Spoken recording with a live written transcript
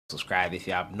Subscribe if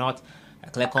you have not,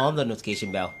 and click on the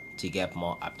notification bell to get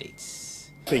more updates.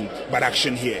 But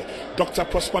action here. Dr.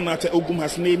 Prosper Nate Ogum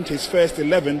has named his first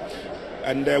 11,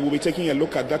 and we'll be taking a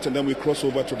look at that, and then we cross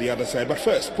over to the other side. But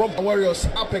first, Warriors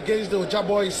up against the Adjei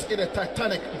boys in a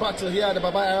titanic battle here at the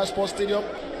Baba Yara Sports Stadium,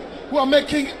 who are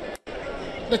making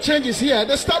the changes here.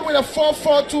 They start with a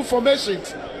 4-4-2 formation.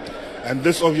 And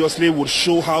this obviously would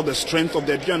show how the strength of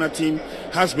the Aduana team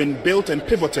has been built and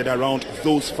pivoted around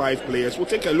those 5 players. We'll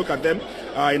take a look at them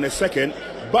in a second.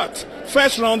 But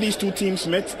first round these two teams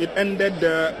met. It ended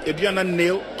Aduana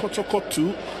nil, Kotoko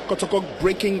 2. Kotoko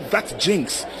breaking that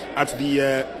jinx at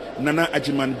the Nana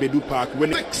Ajiman Bedu Park.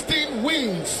 16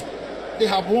 wins they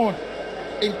have won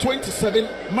in 27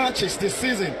 matches this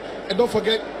season. And don't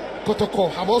forget, Kotoko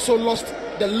have also lost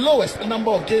the lowest number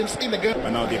of games in the game.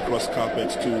 And now they cross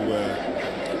carpets to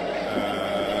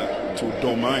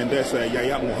Doma, and there's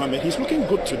Yaya Mohammed. He's looking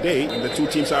good today, and the two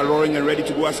teams are roaring and ready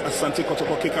to go as Asante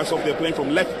Kotoko kick us off. They're playing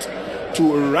from left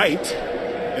to right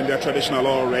in their traditional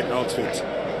all-red outfit.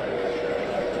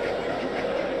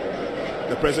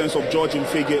 The presence of George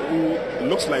Mfege, who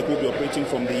looks like will be operating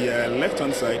from the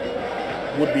left-hand side,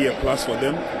 would be a plus for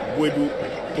them. Bwedu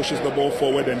pushes the ball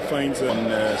forward and finds on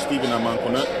Stephen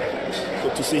Amankona.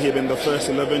 Good to see him in the first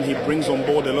 11. He brings on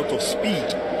board a lot of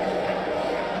speed.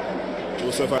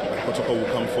 Joseph Kotoko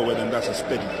will come forward, and that's a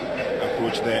steady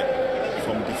approach there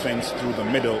from defense through the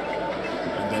middle,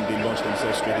 and then they launch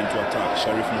themselves straight into attack.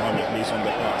 Sharif Mohammed lays on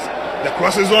the pass. The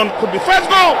cross is on, could be first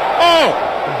goal. Oh,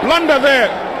 blunder there.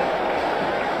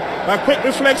 But quick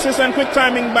reflexes and quick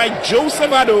timing by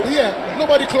Joseph Ado. Yeah,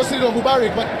 nobody closing it on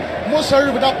Mubarak, but Mo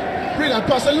Sharif with that brilliant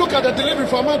pass. And look at the delivery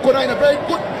from Amankona in a very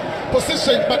good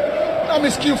position, but that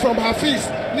miscue from Hafiz,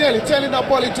 nearly turning that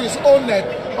ball into his own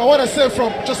net. But what I say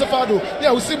from Joseph Ado,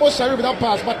 yeah, we see Mo Sharif with that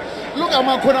pass, but look at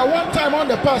Amankona one time on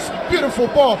the pass, beautiful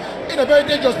ball in a very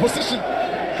dangerous position.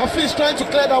 Hafiz trying to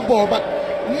clear that ball, but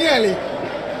nearly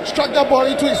struck that ball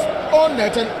into his own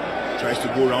net and tries to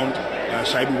go round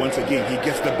Shaibu once again. He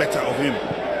gets the better of him.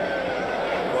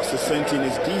 Cross the sentient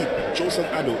is deep. Joseph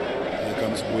Ado. Here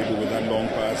comes Bwedu with that long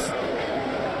pass.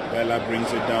 Mbella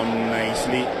brings it down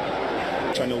nicely.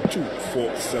 Channel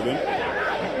 247.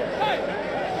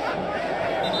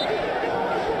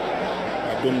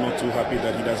 I'm not too happy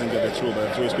that he doesn't get the throw, but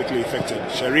the throw is quickly effected.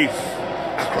 Sharif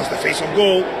across the face of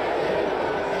goal.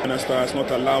 And Stars not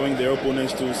allowing their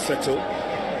opponents to settle.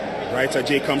 Right,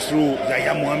 Adjei comes through.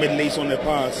 Yaya Mohammed lays on the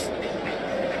pass.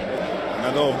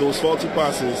 Another of those faulty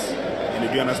passes. And the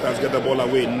Aduana Stars get the ball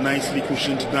away. Nicely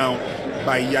cushioned down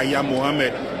by Yaya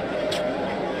Mohammed.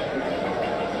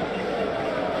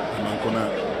 Amankona,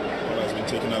 what has been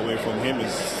taken away from him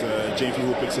is Adjei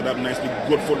who picks it up nicely.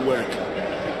 Good footwork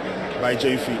by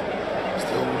Adjei.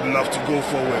 Still would love to go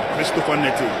forward. Christopher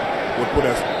Nete would put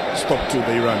a stop to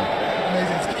the run.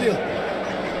 amazing skill.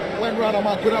 Went round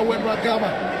Amankona, went round Gama.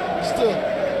 Still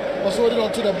was holding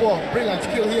on to the ball. Brilliant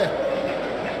skill here.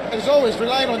 And it's always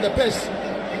relying on the pace.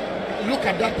 Look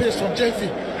at that pace from Jefi.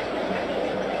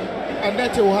 And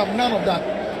Nete will have none of that.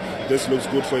 This looks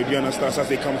good for Aduana Stars as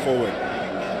they come forward.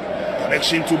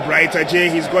 Connection to Bright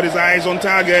Adjei. He's got his eyes on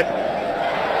target.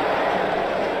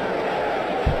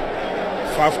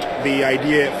 Fafed the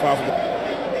idea.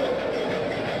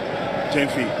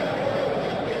 Jefi.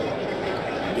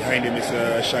 Behind him is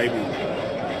Shaibu.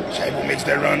 Shaibu makes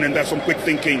the run, and that's some quick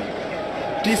thinking.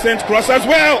 Decent cross as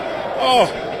well. Oh,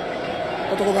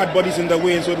 Kotoko had bodies in the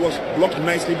way, and so it was blocked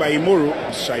nicely by Imoro.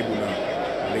 Shaibu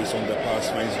now lays on the pass,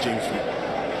 finds Jefi.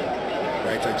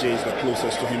 Right, Adjei is the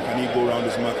closest to him. Can he go around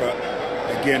his marker?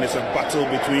 Again, it's a battle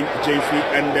between Jefi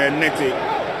and Nete.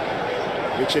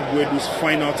 Richard Bwedu's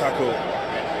final tackle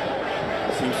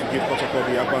seems to give Kotoko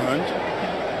the upper hand.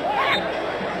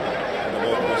 The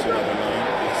ball crosses over the line.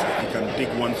 Yes, he can dig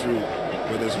one through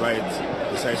with his right.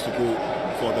 Decides to go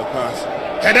for the pass.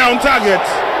 Head down target.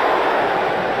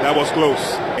 That was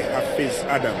close. Hafiz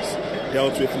Adams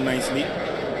dealt with nicely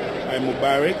by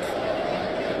Mubarak.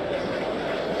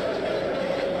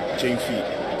 Jefi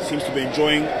seems to be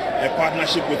enjoying a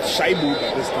partnership with Shaibu,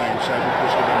 but this time Shaibu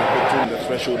pushed it in a bit to the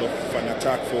threshold of an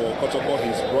attack for Kotoko.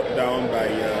 He's brought down by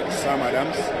Sam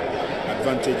Adams.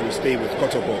 Advantage will stay with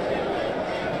Kotoko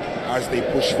as they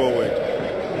push forward.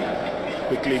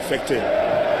 Quickly effected.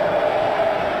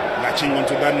 Latching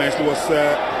onto that nicely was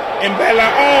Mbella.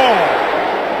 Oh!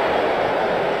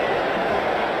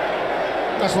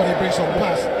 That's what he brings on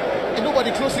pass. And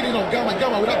nobody closing in on Gama.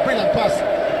 Gama with that brilliant pass.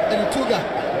 And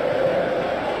Ituga.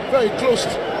 Very close.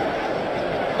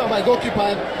 Now my goalkeeper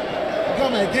and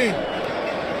Gama again.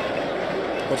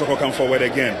 Kotoko come forward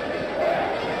again.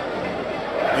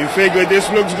 In figure, this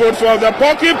looks good for the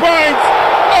porcupines.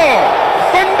 Oh!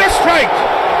 Thunder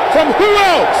From who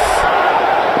else?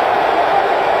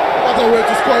 What a way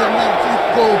to score a 19th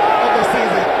goal of the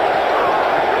season.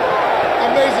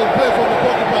 Amazing play from the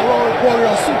goalkeeper,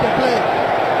 Warrior, super play.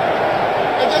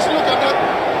 And just look at that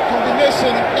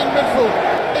combination in midfield.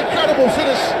 Incredible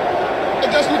finish. And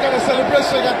just look at the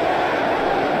celebration. And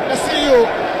the CEO,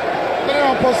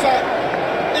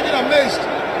 even amazed.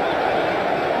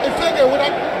 In figure with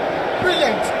that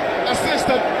brilliant assist,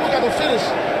 and look at the finish.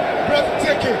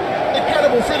 Breathtaking,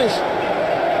 incredible finish.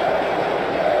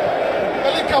 The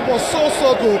link-up was so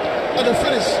good, and the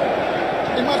finish,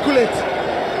 immaculate.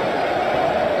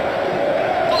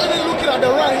 Not even looking at the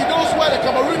right, he knows where the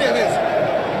Cameroonian is.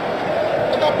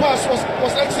 And that pass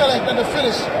was excellent, and the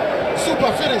finish,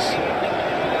 super finish.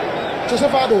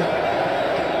 Joseph Ado,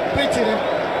 beating him.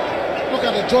 Look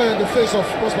at the joy on the face of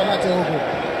Prosperity Ogo.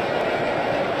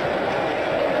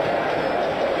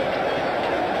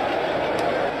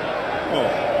 Oh,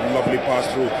 lovely pass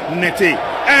through. Neti.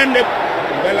 And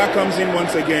Mbella comes in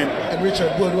once again. And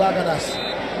Richard Boduagadas,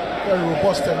 very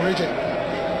robust and rigid.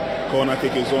 Corner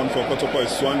kick is on for Kotoko,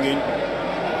 is swinging.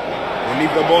 They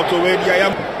leave the ball to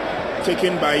Yaya.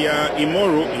 Taken by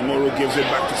Imoro. Imoro gives it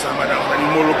back to Samada, and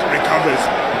Imoro recovers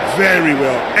very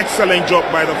well. Excellent job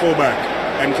by the fullback.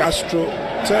 And Castro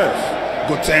turf.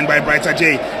 Good turn by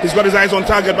Adjei. He's got his eyes on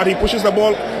target, but he pushes the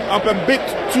ball up a bit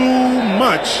too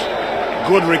much.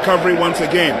 Good recovery once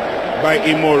again by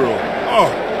Imoro. Oh,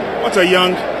 what a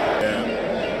young...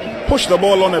 push the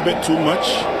ball on a bit too much.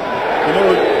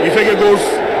 Imoro, you think it goes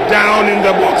down in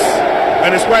the box,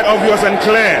 and it's quite obvious and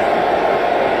clear.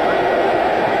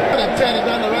 Turning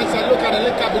down the right side, look at the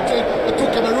link up between the two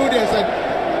Cameroonians, and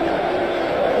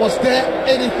was there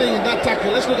anything in that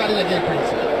tackle? Let's look at it again,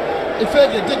 please.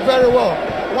 Ifeanyi did very well.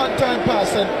 One time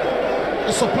pass and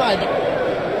the supply.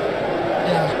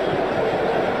 Yeah.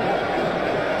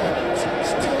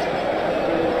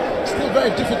 Still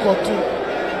very difficult to.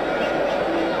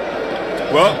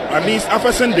 Well, at least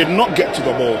Afferson did not get to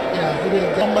the ball. Yeah, he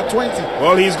did. Number 20.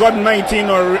 Well, he's got 19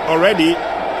 already.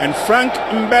 And Franck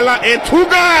Mbella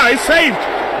Etuga is saved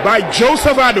by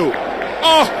Joseph Ado.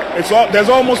 Oh, there's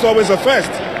almost always a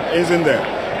first, isn't there?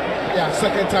 Yeah,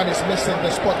 second time he's missing the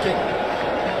spot kick.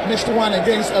 Missed one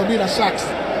against Elmina Sachs.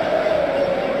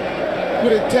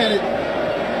 Couldn't turn it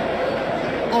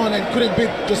on and couldn't beat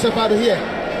Joseph Ado here.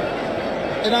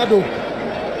 And Ado,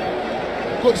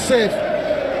 good save.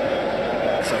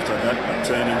 After that, a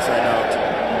turn inside out.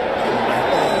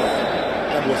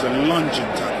 That was a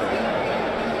lunging tackle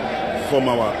from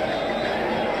our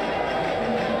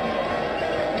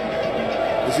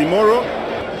Imoro.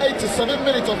 87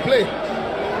 minutes of play.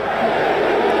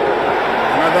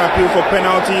 Another appeal for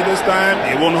penalty this time.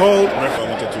 It won't hold. Referee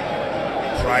wanted to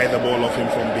pry the ball off him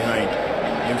from behind.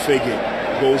 Mfege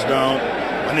goes down,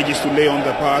 manages to lay on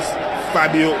the pass.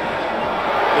 Fabio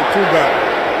Etuga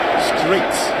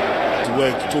straight to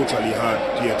work totally hard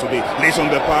here today. Lays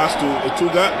on the pass to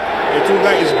Etuga.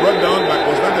 Etuga is brought down, but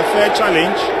was that a fair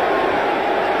challenge?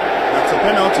 That's a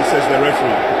penalty, says the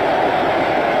referee.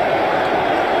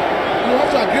 You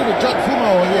have to agree with John Fuma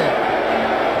over here.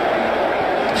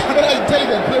 Another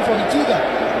intelligent play from Etuga.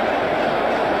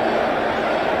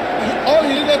 All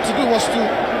he needed to do was to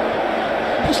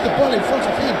push the ball in front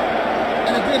of him.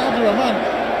 And again, Abdurrahman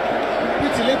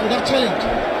pretty late with that challenge.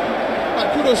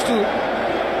 But kudos to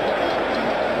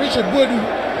Richard Bodu.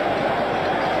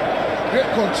 Great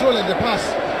control in the pass.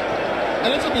 A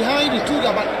little behind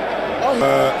Etuga, but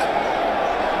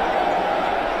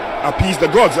appease the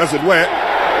gods, as it were.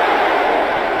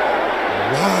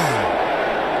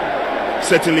 Wow.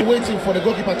 Certainly waiting for the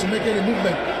goalkeeper to make any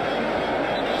movement.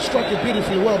 Struck it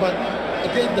beautifully well, but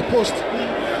again the post.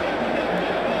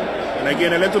 And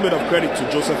again, a little bit of credit to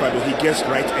Joseph Ado. He gets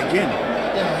right again.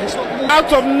 Yeah, he's not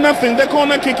out of nothing, the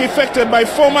corner kick effected by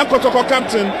former Kotoko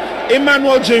captain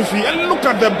Emmanuel Jemfi. And look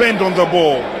at the bend on the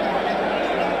ball.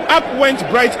 Up went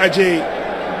Bright Adjei.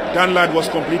 Dan Lad was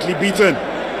completely beaten.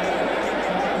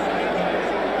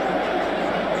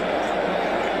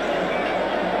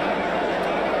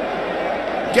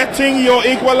 Getting your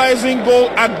equalizing goal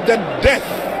at the death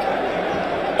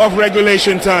of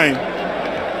regulation time.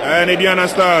 And Aduana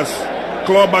Stars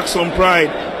claw back some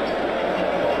pride.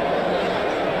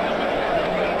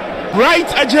 Bright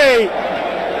Adjei.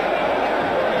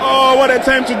 Oh, what a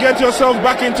time to get yourself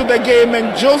back into the game,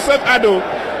 and Joseph Ado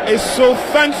is so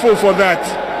thankful for that.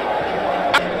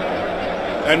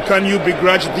 And can you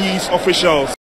begrudge these officials?